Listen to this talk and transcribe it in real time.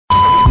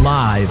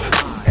Live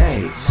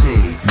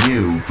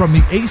ACU. from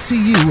the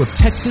ACU of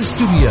Texas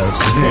Studios.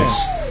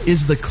 This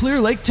is the Clear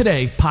Lake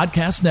Today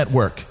Podcast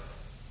Network.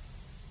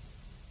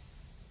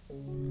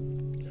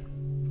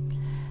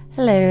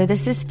 Hello,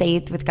 this is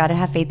Faith with Gotta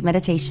Have Faith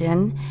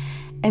Meditation,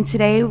 and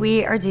today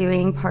we are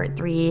doing part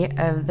 3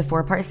 of the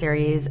 4-part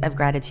series of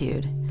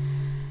gratitude.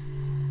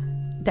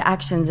 The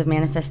actions of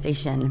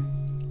manifestation.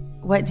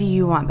 What do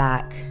you want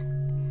back?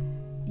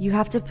 You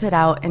have to put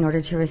out in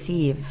order to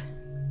receive.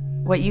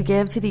 What you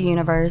give to the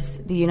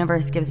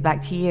universe gives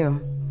back to you.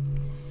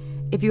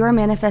 If you are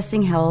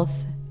manifesting health,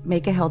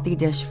 make a healthy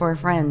dish for a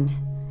friend.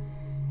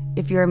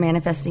 If you are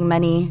manifesting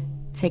money,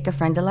 take a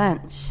friend to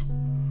lunch.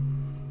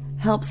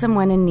 Help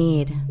someone in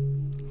need.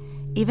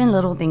 Even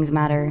little things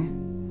matter.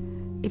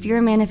 If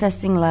you're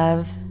manifesting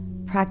love,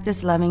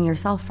 practice loving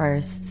yourself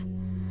first.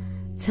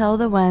 Tell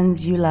the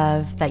ones you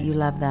love that you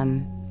love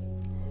them.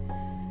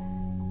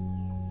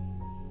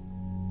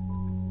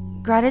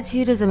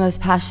 Gratitude is the most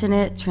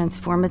passionate,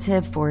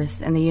 transformative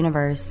force in the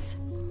universe.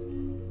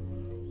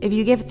 If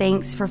you give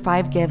thanks for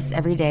 5 gifts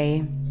every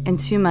day, in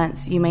 2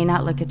 months you may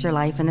not look at your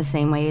life in the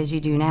same way as you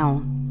do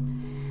now.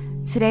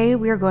 Today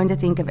we are going to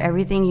think of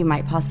everything you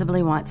might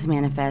possibly want to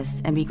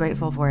manifest and be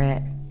grateful for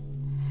it.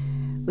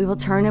 We will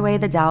turn away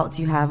the doubts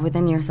you have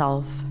within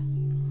yourself.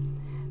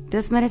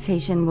 This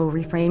meditation will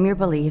reframe your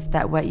belief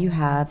that what you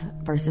have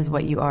versus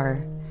what you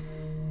are.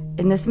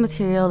 In this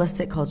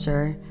materialistic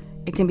culture,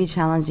 it can be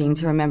challenging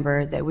to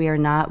remember that we are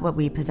not what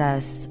we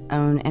possess,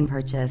 own, and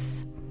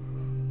purchase.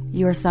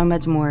 You are so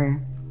much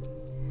more.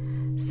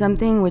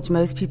 Something which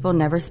most people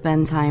never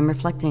spend time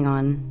reflecting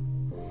on.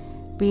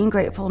 Being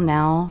grateful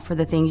now for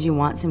the things you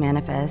want to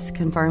manifest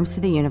confirms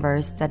to the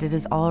universe that it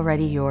is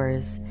already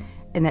yours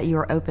and that you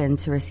are open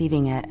to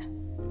receiving it.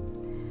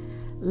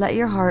 Let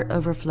your heart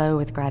overflow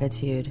with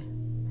gratitude.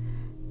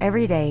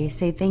 Every day,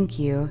 say thank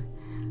you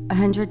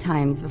 100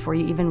 times before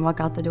you even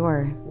walk out the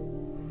door.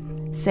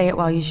 Say it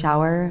while you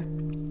shower.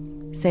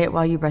 Say it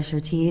while you brush your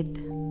teeth.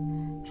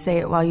 Say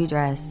it while you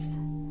dress.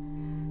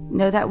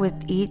 Know that with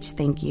each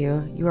thank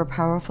you, you are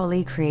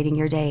powerfully creating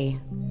your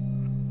day.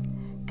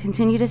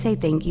 Continue to say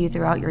thank you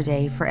throughout your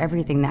day for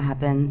everything that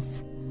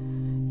happens.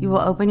 You will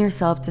open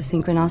yourself to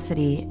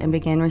synchronicity and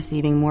begin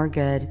receiving more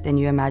good than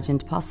you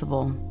imagined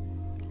possible.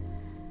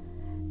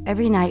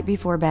 Every night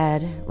before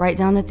bed, write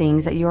down the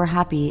things that you are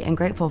happy and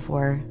grateful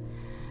for.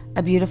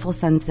 A beautiful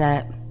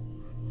sunset,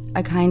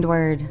 a kind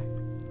word,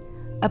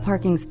 a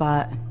parking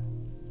spot,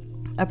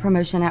 a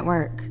promotion at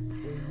work.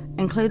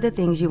 Include the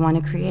things you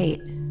want to create.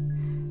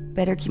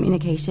 Better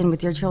communication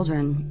with your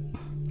children.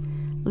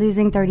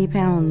 Losing 30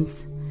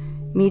 pounds.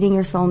 Meeting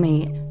your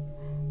soulmate.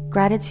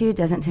 Gratitude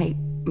doesn't take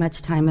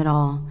much time at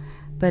all,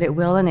 but it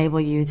will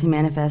enable you to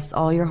manifest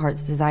all your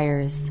heart's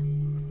desires.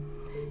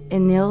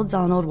 In Neil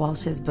Donald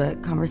Walsh's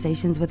book,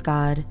 Conversations with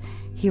God,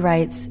 he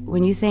writes,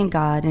 when you thank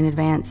God in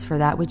advance for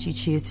that which you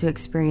choose to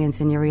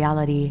experience in your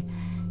reality,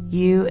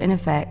 you, in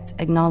effect,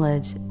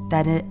 acknowledge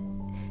that it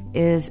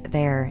is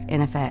there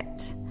in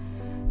effect.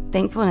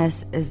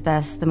 Thankfulness is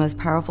thus the most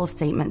powerful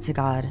statement to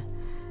God,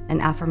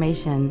 an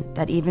affirmation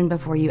that even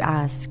before you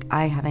ask,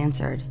 I have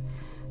answered.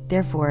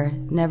 Therefore,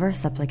 never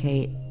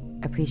supplicate,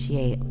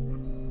 appreciate.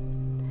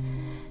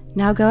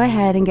 Now go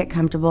ahead and get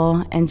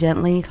comfortable and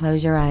gently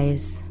close your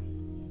eyes.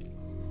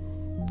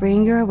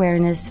 Bring your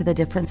awareness to the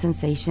different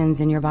sensations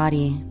in your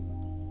body.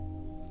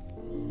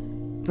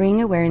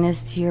 Bring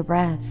awareness to your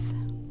breath.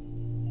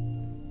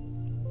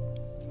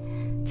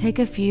 Take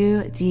a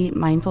few deep,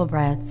 mindful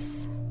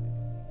breaths.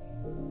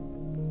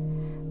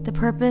 The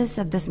purpose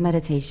of this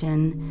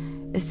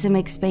meditation is to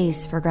make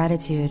space for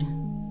gratitude.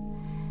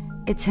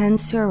 It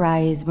tends to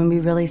arise when we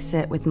really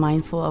sit with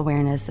mindful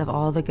awareness of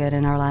all the good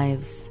in our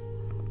lives.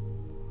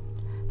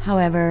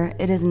 However,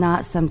 it is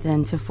not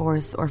something to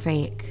force or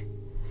fake.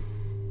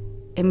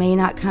 It may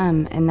not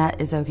come, and that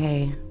is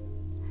okay.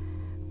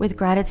 With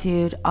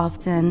gratitude,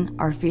 often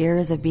our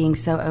fears of being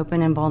so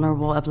open and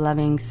vulnerable, of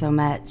loving so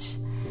much,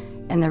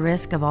 and the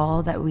risk of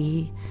all that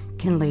we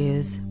can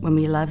lose when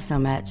we love so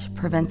much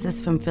prevents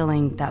us from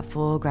feeling that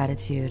full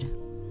gratitude.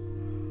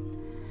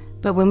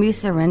 But when we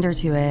surrender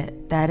to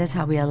it, that is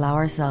how we allow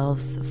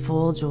ourselves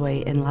full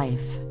joy in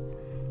life.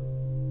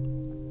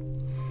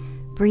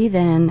 Breathe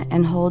in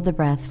and hold the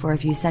breath for a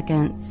few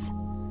seconds,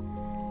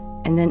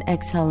 and then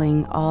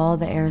exhaling all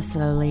the air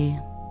slowly.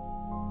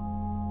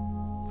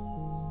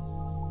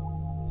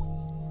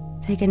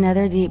 Take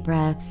another deep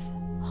breath,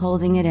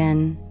 holding it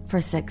in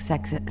for 6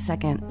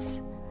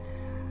 seconds,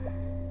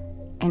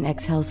 and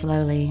exhale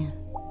slowly.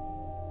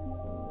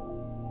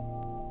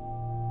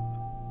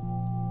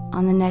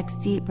 On the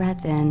next deep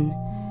breath in,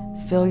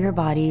 feel your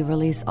body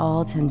release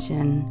all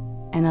tension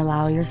and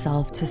allow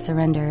yourself to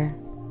surrender.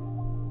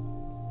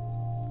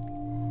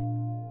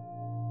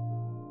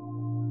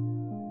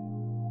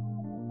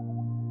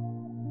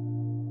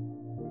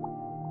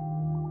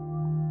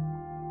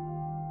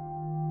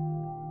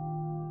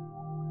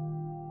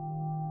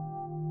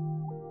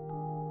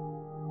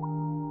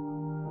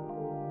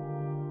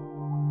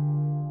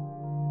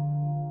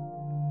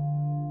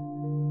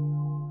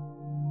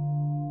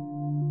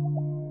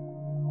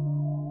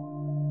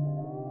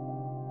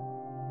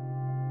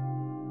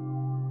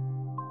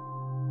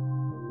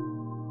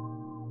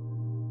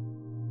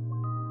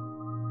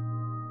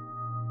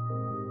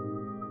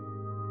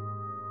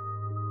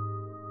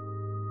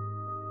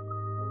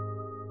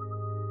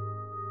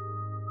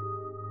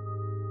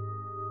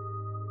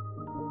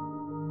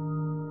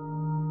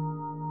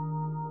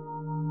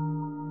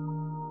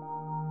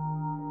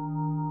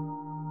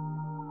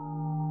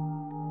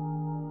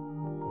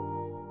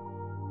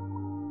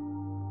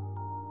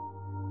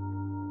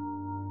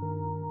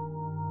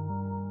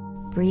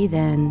 Breathe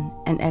in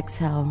and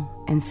exhale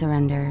and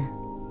surrender.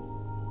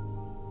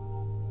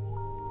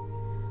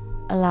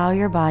 Allow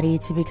your body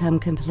to become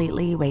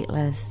completely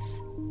weightless.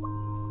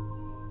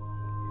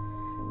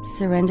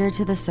 Surrender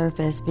to the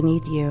surface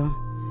beneath you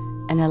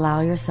and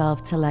allow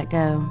yourself to let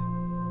go.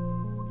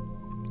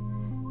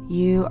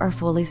 You are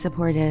fully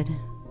supported.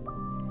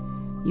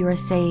 You are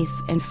safe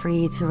and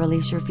free to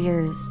release your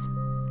fears,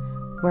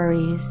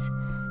 worries,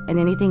 and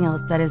anything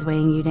else that is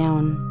weighing you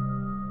down.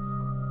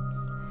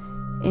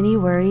 Any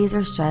worries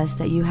or stress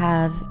that you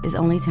have is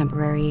only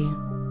temporary,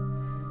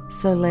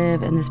 so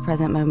live in this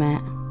present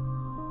moment.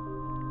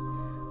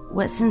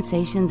 What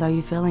sensations are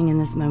you feeling in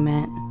this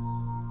moment?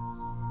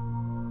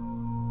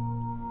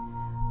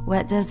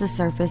 What does the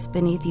surface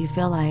beneath you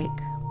feel like?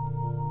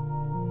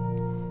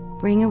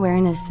 Bring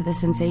awareness to the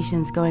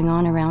sensations going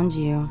on around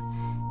you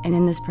and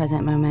in this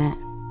present moment.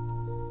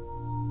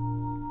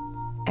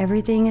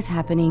 Everything is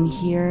happening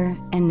here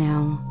and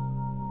now.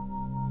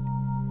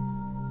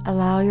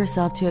 Allow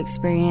yourself to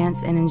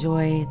experience and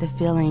enjoy the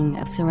feeling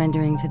of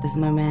surrendering to this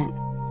moment.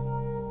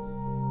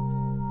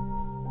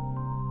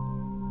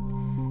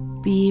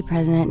 Be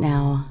present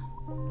now.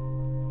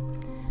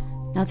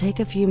 Now take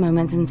a few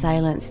moments in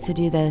silence to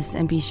do this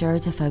and be sure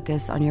to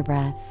focus on your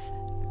breath.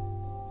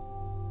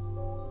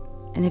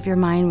 And if your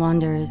mind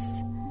wanders,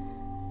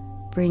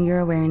 bring your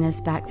awareness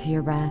back to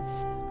your breath.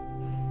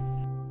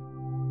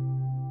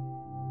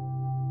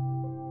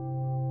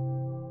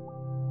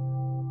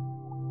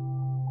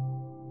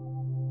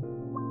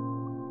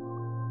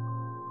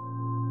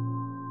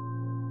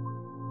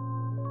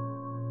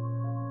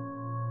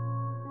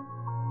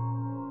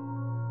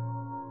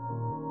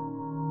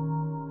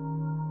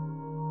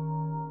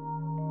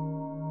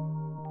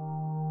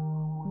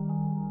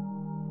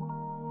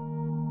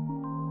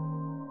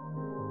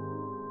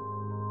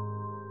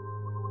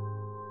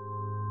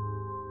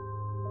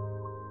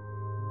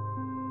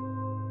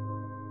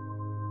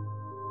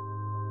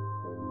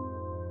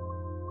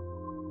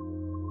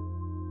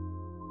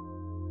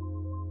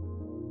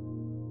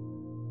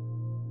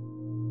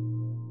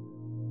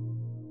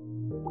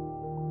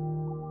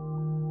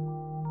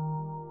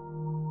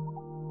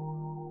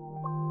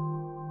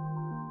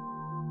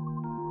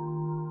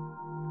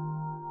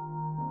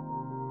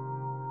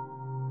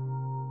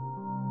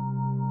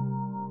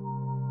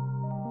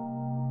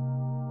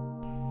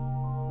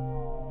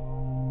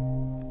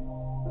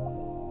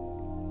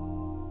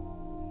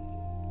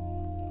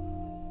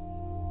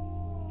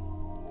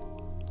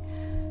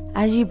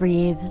 As you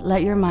breathe,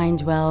 let your mind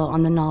dwell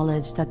on the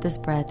knowledge that this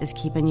breath is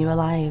keeping you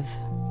alive,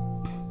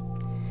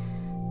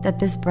 that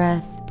this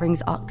breath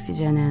brings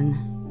oxygen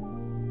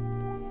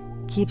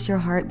in, keeps your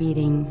heart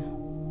beating,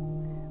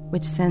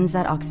 which sends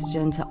that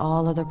oxygen to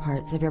all other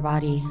parts of your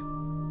body.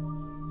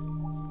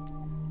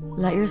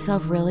 Let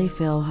yourself really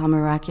feel how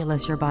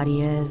miraculous your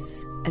body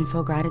is and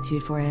feel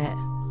gratitude for it.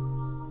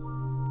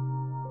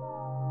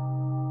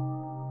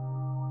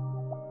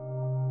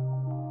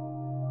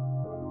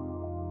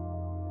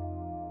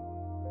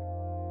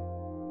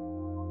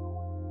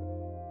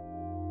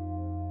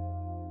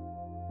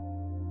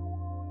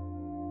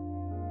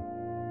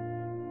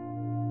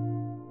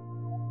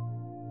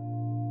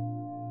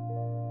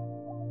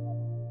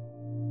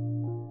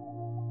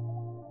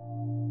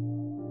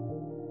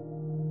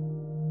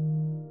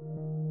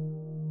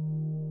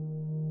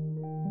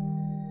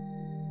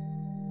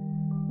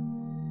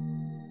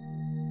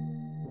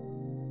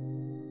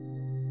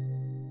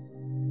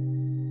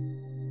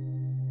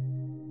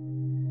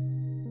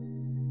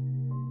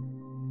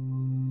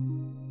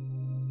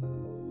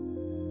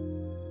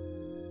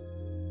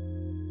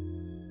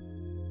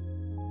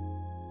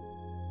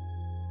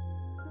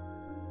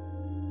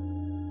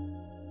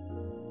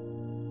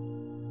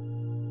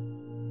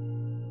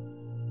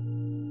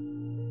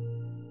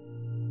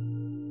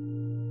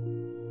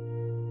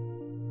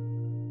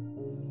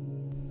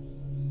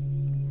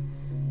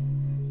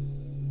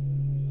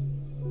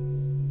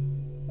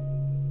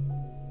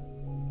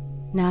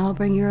 Now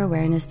bring your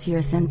awareness to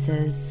your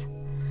senses.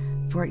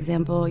 For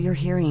example, your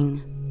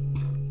hearing.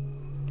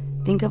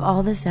 Think of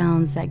all the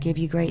sounds that give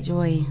you great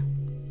joy.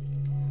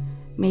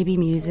 Maybe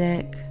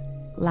music,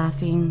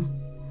 laughing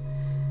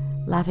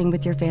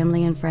with your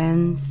family and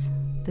friends,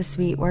 the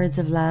sweet words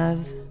of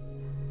love,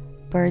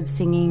 birds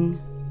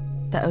singing,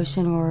 the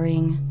ocean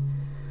roaring.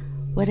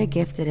 What a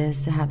gift it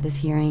is to have this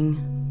hearing.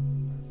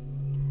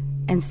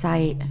 And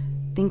sight.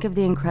 Think of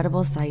the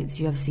incredible sights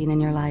you have seen in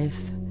your life.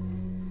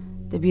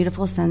 The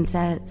beautiful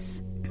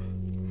sunsets,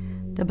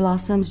 the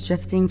blossoms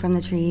drifting from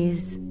the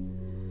trees.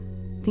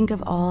 Think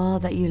of all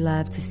that you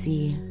love to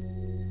see.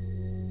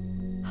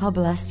 How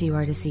blessed you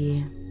are to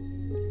see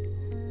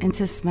and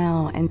to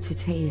smell and to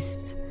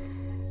taste.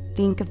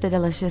 Think of the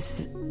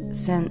delicious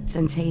scents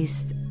and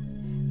taste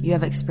you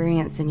have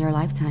experienced in your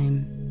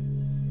lifetime.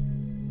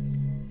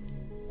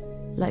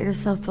 Let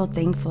yourself feel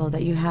thankful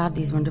that you have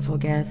these wonderful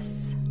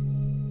gifts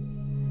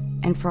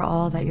and for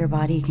all that your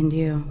body can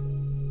do.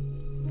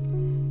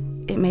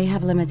 It may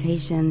have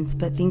limitations,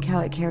 but think how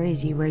it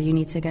carries you where you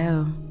need to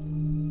go.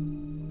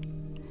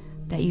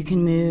 That you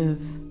can move,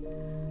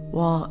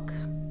 walk,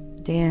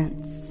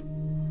 dance,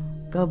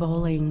 go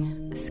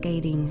bowling,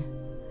 skating.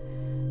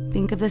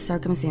 Think of the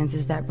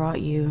circumstances that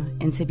brought you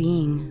into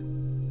being.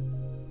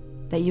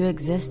 That you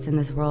exist in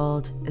this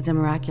world is a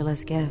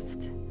miraculous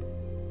gift.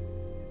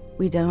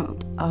 We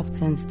don't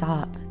often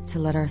stop to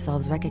let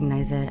ourselves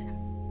recognize it.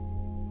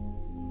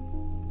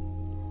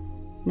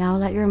 Now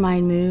let your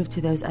mind move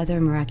to those other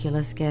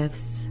miraculous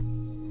gifts.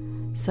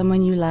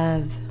 Someone you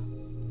love.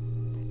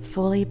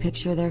 Fully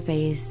picture their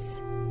face,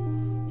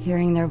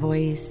 hearing their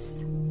voice,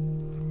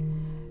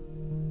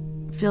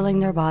 feeling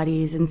their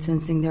bodies and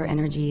sensing their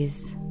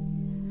energies.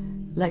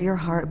 Let your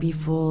heart be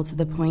full to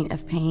the point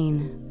of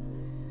pain,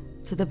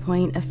 to the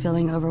point of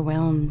feeling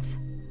overwhelmed,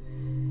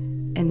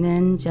 and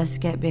then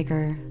just get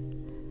bigger.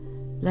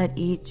 Let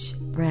each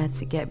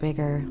breath get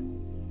bigger.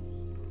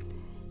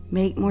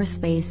 Make more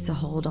space to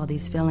hold all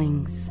these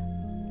feelings,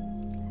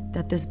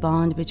 that this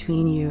bond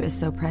between you is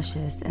so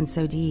precious and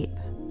so deep.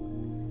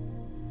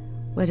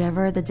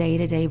 Whatever the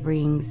day-to-day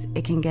brings,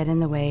 it can get in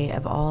the way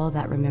of all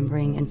that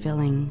remembering and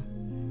feeling.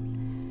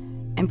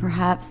 And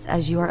perhaps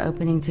as you are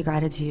opening to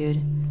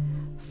gratitude,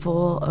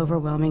 full,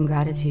 overwhelming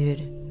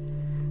gratitude,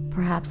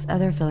 perhaps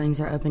other feelings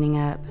are opening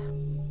up.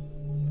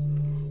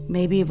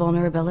 Maybe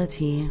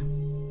vulnerability,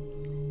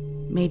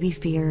 maybe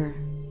fear,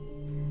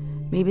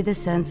 maybe the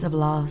sense of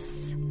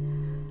loss,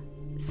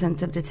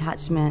 sense of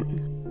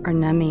detachment or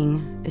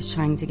numbing is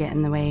trying to get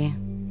in the way.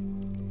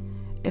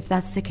 If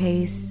that's the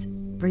case,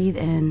 breathe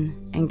in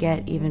and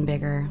get even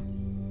bigger,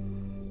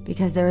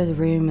 because there is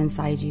room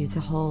inside you to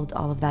hold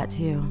all of that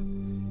too.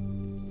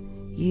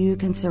 You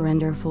can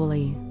surrender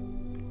fully.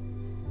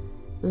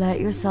 Let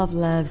yourself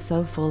love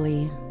so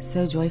fully,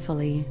 so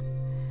joyfully,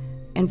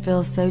 and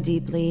feel so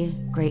deeply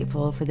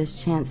grateful for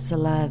this chance to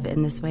love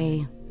in this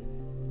way.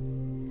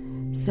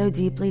 So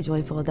deeply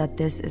joyful that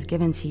this is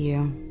given to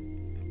you.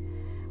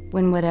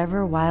 When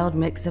whatever wild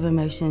mix of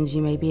emotions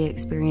you may be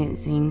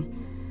experiencing,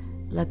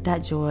 let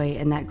that joy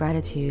and that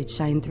gratitude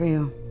shine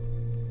through.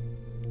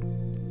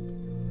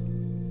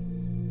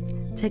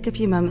 Take a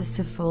few moments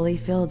to fully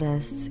feel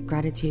this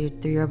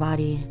gratitude through your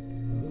body.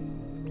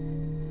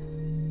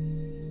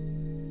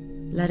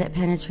 Let it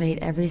penetrate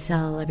every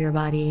cell of your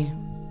body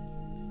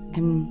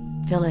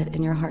and feel it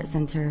in your heart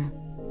center.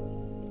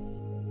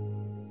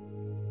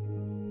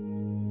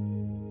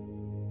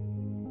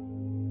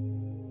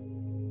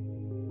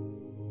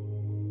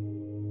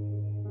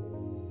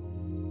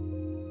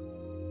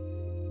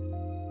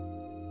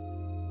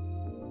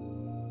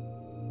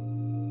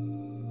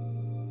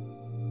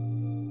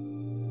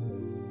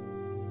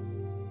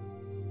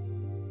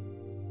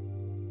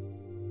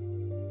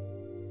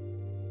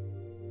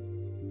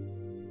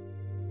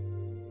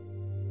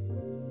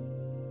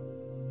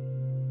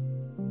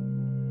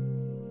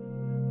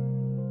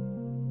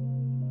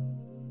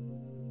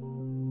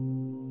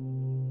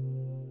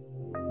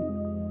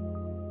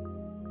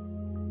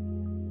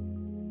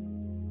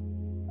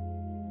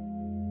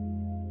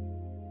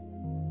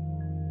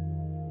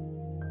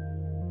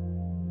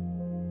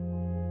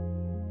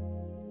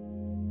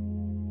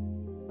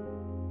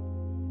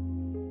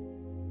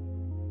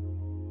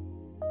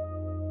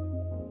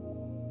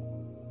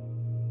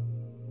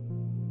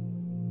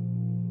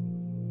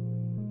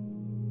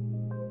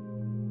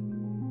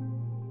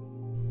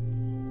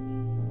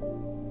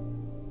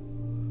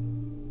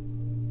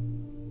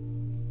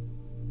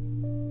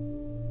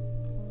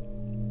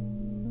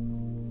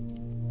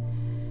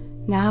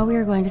 Now we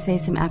are going to say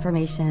some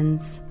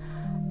affirmations.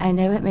 I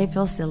know it may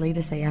feel silly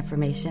to say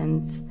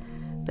affirmations,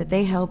 but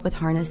they help with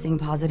harnessing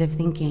positive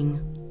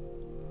thinking.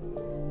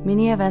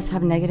 Many of us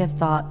have negative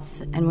thoughts,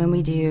 and when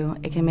we do,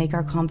 it can make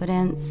our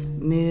confidence,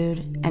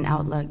 mood, and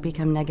outlook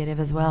become negative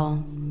as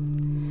well.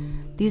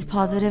 These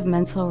positive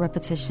mental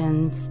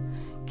repetitions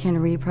can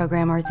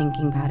reprogram our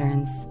thinking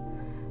patterns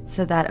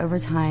so that over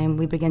time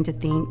we begin to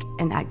think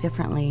and act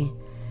differently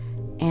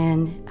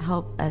and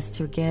help us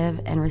to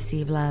give and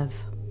receive love.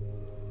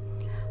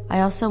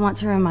 I also want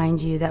to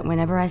remind you that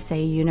whenever I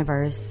say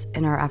universe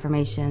in our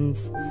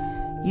affirmations,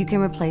 you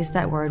can replace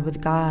that word with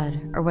God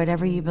or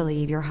whatever you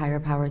believe your higher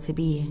power to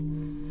be.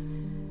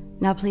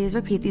 Now please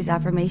repeat these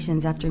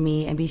affirmations after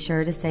me and be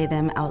sure to say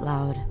them out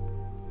loud.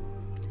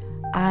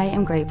 I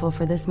am grateful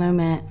for this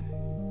moment.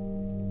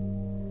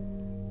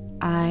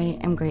 I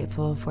am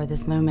grateful for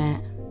this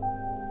moment.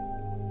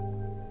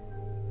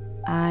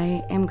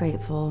 I am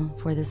grateful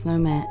for this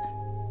moment.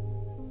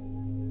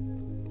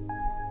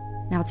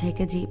 Now take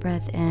a deep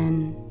breath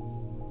in,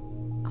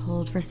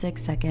 hold for 6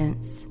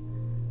 seconds,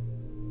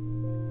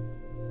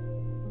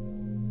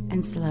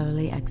 and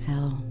slowly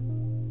exhale.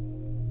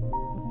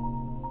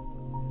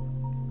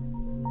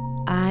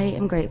 I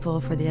am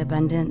grateful for the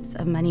abundance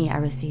of money I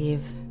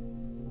receive.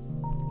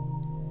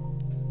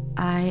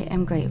 I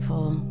am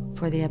grateful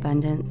for the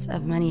abundance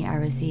of money I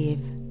receive.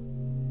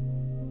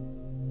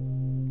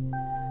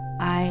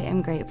 I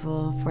am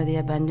grateful for the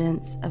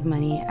abundance of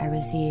money I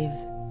receive.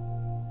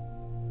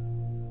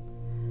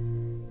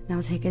 Now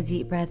take a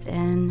deep breath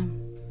in,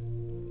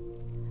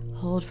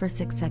 hold for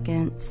 6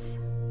 seconds,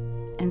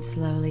 and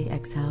slowly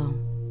exhale.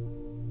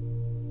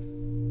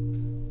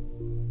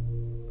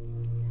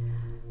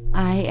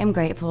 I am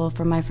grateful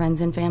for my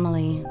friends and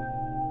family.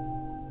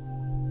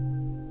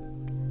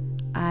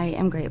 I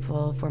am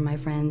grateful for my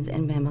friends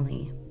and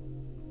family.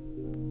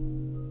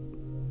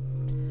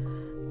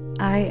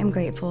 I am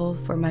grateful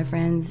for my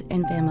friends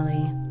and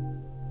family.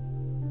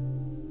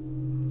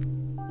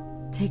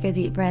 Take a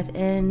deep breath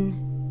in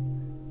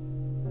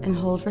and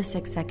hold for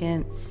 6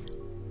 seconds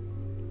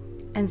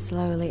and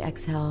slowly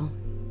exhale.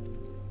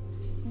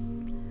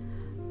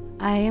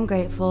 I am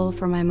grateful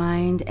for my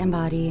mind and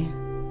body.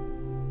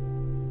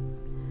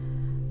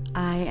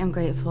 I am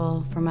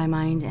grateful for my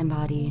mind and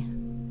body.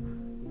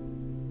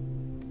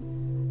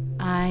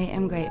 I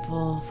am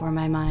grateful for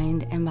my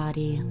mind and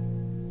body.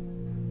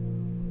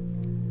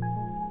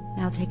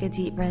 Now take a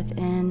deep breath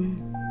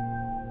in,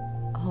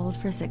 hold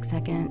for 6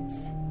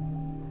 seconds,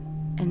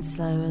 and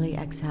slowly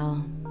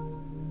exhale.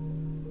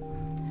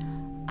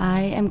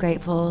 I am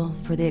grateful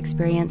for the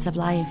experience of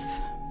life.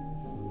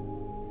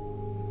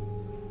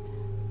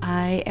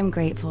 I am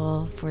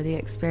grateful for the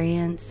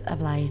experience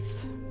of life.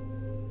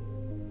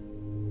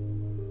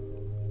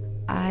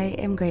 I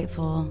am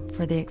grateful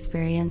for the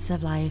experience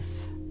of life.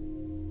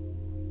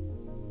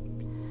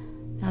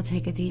 Now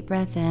take a deep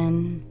breath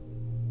in,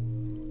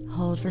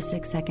 hold for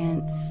 6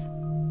 seconds,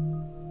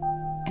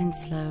 and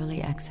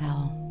slowly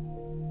exhale.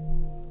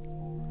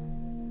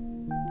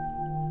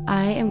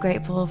 I am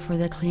grateful for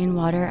the clean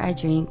water I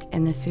drink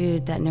and the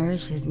food that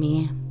nourishes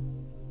me.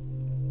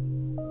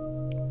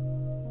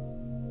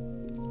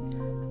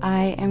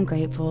 I am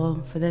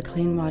grateful for the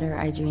clean water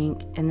I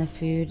drink and the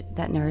food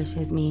that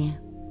nourishes me.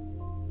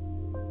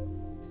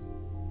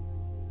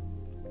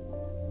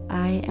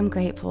 I am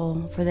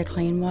grateful for the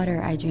clean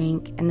water I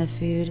drink and the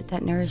food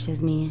that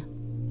nourishes me.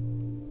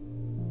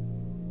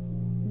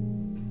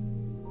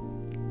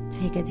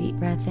 Take a deep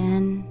breath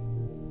in,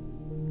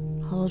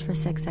 hold for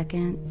 6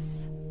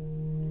 seconds,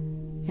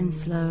 and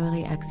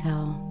slowly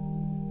exhale.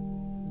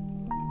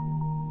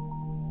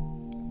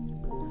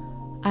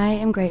 I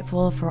am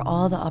grateful for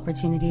all the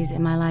opportunities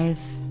in my life.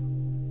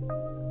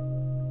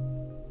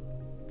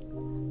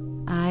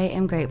 I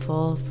am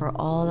grateful for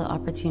all the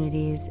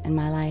opportunities in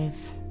my life.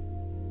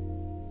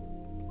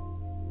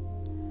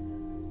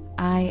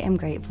 I am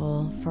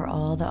grateful for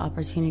all the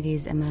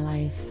opportunities in my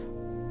life.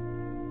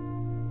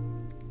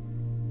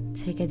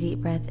 Take a deep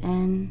breath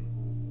in,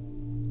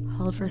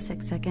 hold for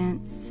 6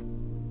 seconds,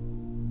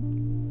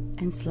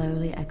 and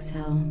slowly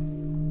exhale.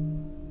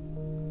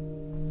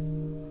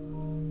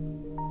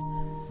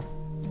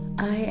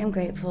 I am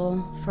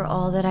grateful for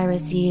all that I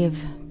receive.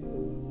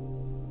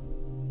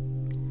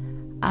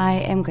 I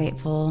am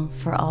grateful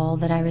for all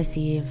that I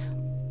receive.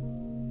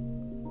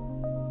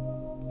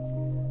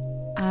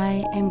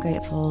 I am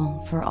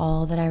grateful for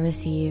all that I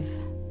receive.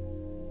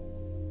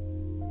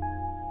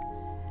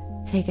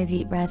 Take a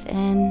deep breath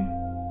in,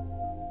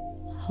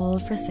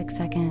 hold for 6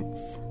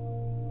 seconds,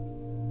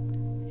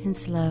 and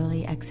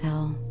slowly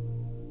exhale.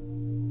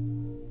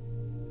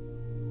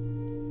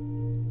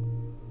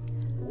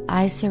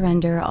 I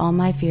surrender all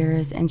my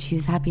fears and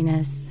choose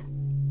happiness.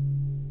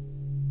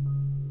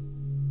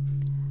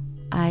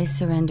 I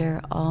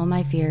surrender all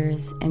my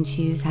fears and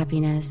choose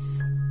happiness.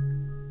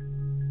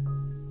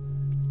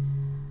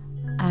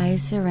 I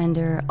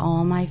surrender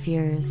all my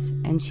fears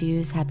and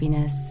choose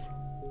happiness.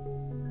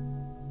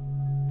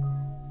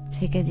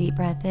 Take a deep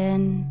breath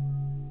in,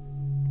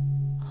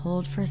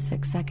 hold for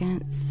 6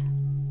 seconds,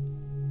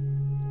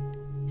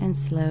 and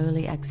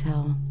slowly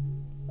exhale.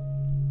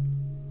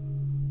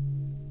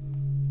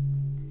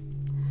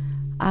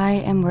 I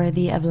am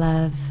worthy of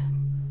love.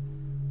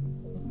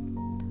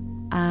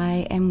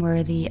 I am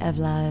worthy of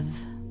love.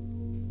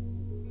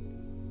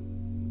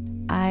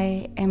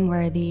 I am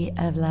worthy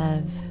of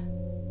love.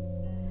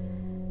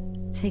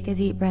 Take a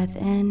deep breath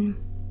in,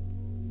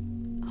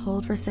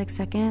 hold for 6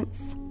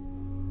 seconds,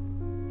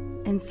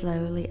 and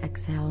slowly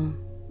exhale.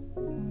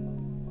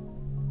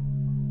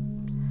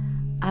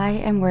 I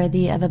am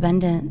worthy of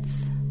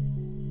abundance.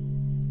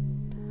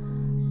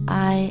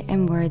 I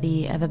am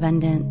worthy of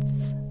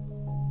abundance.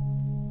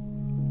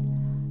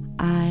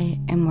 I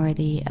am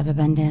worthy of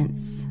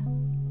abundance.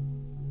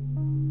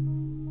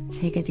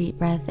 Take a deep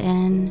breath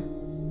in,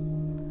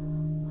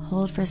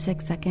 hold for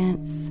 6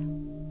 seconds,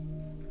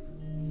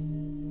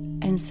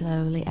 and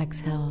slowly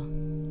exhale.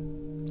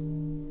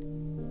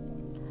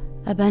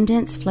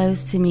 Abundance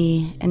flows to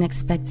me in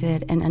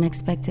expected and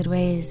unexpected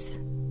ways.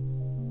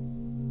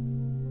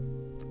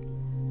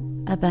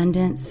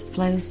 Abundance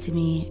flows to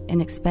me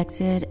in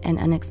expected and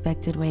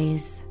unexpected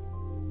ways.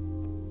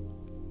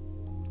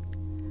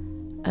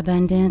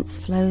 Abundance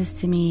flows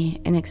to me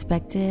in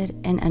expected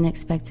and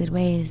unexpected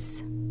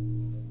ways.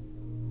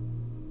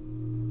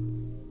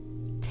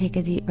 Take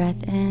a deep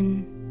breath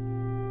in,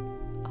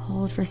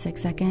 hold for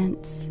 6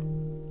 seconds,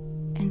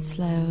 and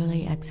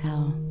slowly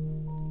exhale.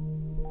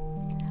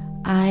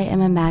 I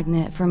am a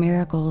magnet for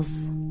miracles.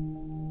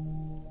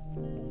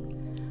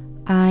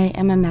 I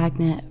am a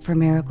magnet for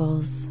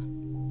miracles.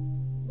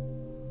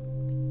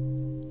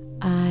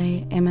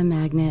 I am a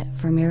magnet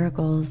for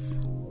miracles.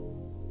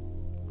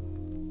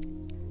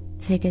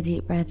 Take a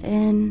deep breath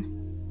in,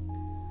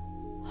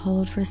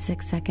 Hold for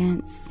 6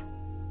 seconds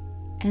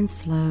and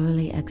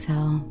slowly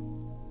exhale.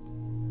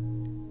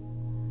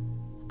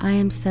 I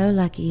am so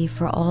lucky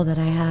for all that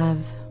I have.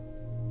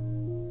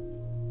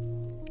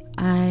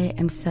 I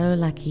am so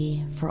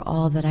lucky for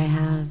all that I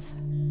have.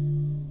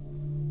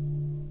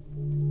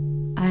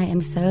 I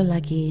am so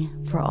lucky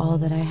for all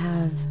that I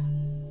have.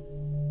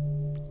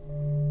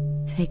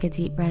 Take a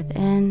deep breath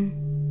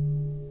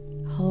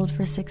in, hold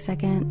for 6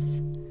 seconds,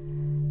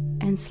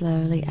 and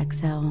slowly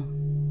exhale.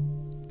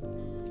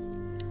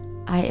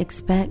 I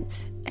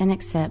expect and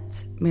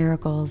accept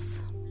miracles.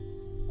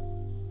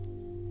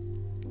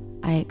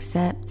 I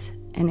accept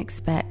and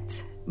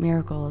expect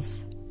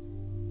miracles.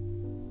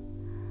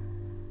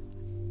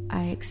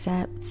 I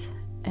accept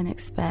and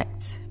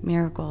expect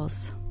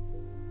miracles.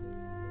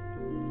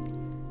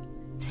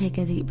 Take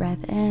a deep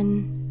breath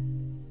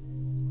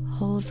in,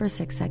 hold for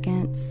 6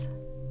 seconds,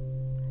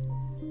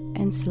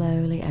 and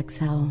slowly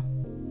exhale.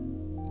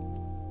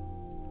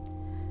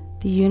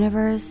 The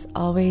universe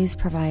always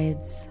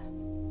provides.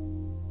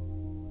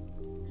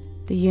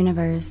 The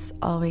universe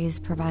always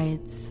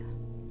provides.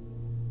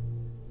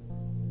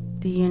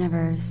 The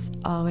universe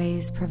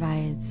always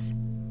provides.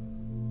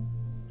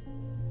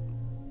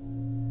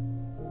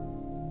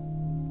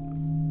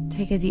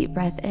 Take a deep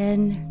breath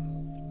in,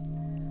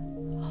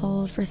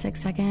 hold for 6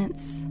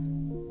 seconds,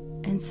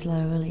 and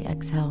slowly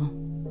exhale.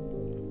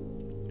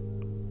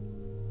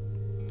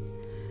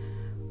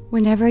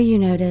 Whenever you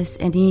notice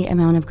any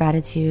amount of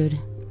gratitude,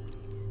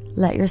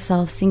 let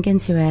yourself sink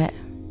into it.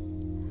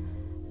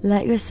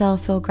 Let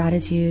yourself feel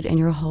gratitude in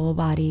your whole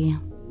body.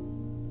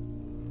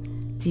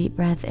 Deep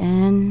breath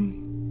in,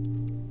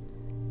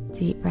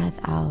 deep breath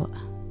out.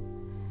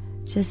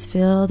 Just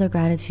feel the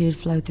gratitude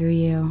flow through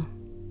you.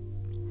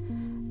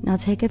 Now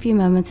take a few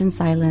moments in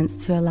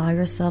silence to allow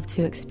yourself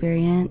to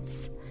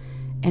experience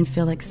and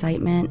feel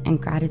excitement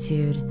and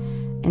gratitude,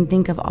 and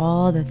think of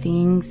all the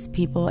things,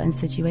 people, and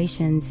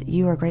situations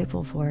you are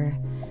grateful for,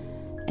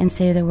 and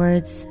say the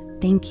words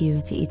thank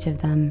you to each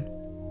of them.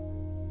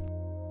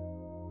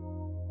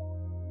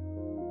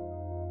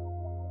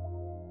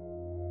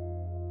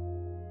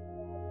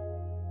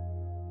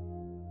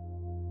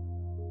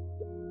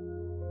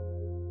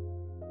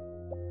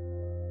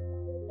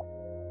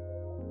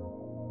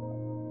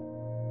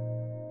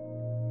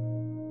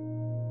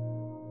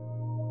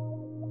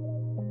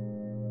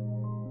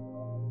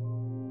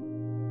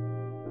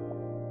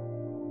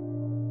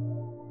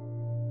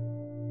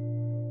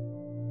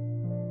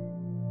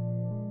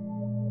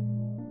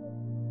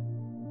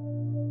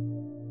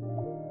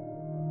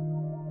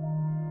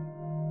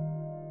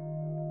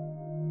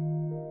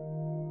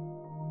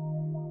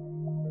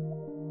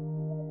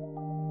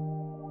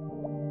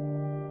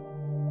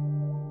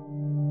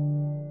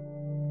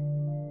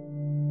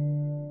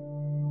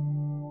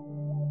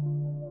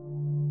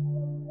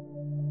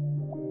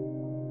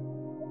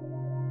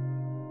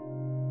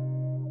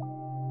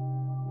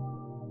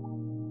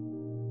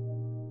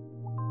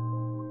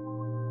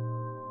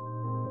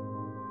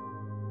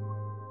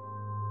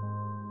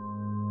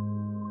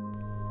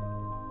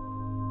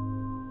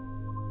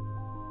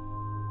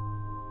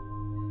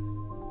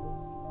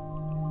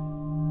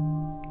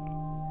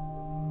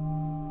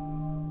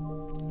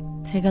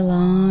 Take a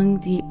long,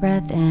 deep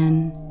breath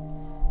in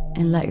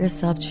and let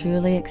yourself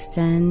truly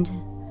extend,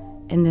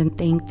 and then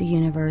thank the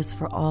universe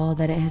for all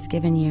that it has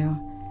given you.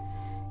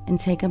 And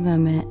take a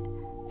moment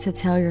to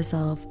tell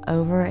yourself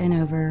over and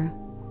over,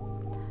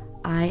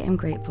 I am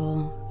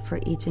grateful for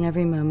each and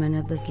every moment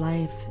of this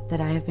life that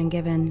I have been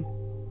given.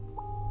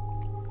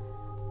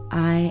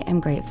 I am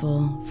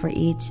grateful for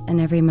each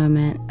and every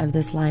moment of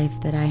this life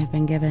that I have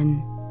been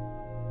given.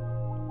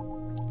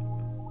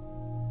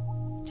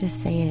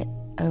 Just say it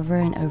over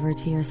and over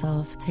to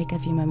yourself. Take a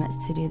few moments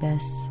to do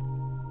this.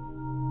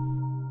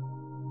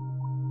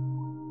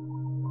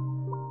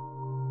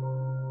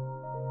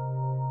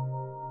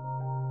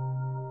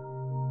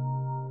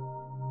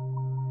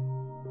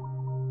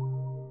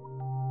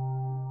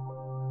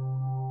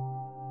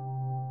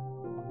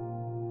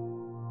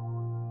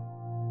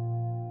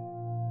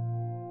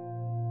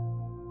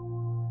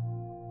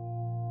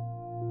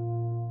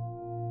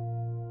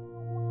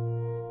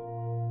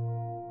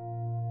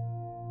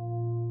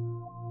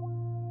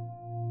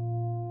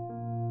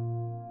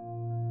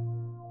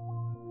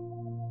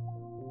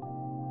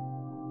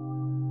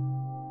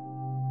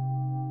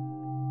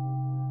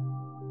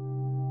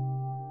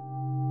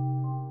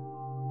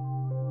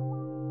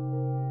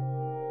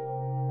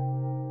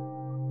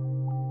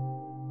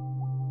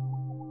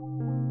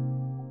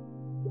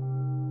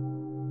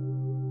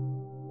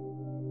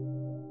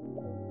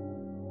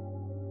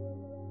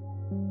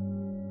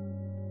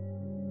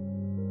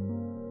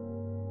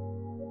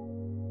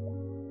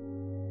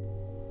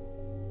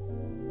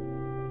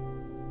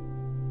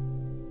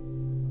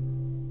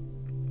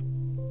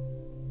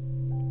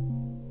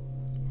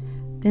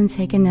 Then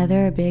take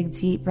another big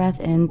deep breath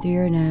in through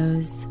your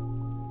nose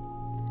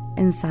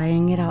and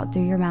sighing it out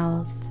through your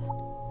mouth,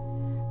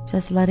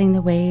 just letting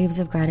the waves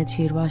of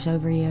gratitude wash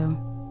over you.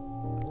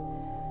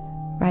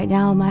 Right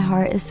now, my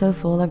heart is so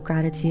full of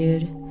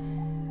gratitude,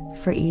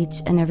 for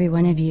each and every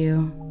one of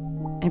you.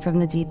 And from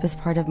the deepest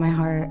part of my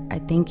heart, I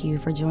thank you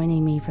for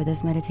joining me for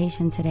this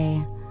meditation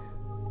today.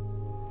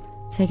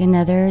 Take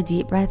another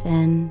deep breath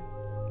in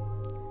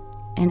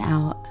and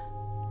out.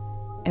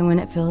 And when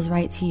it feels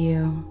right to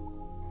you,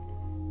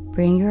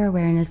 bring your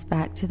awareness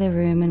back to the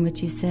room in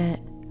which you sit.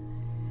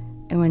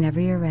 And whenever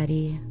you're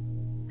ready,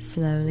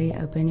 slowly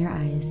open your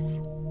eyes.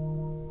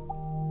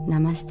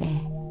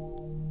 Namaste.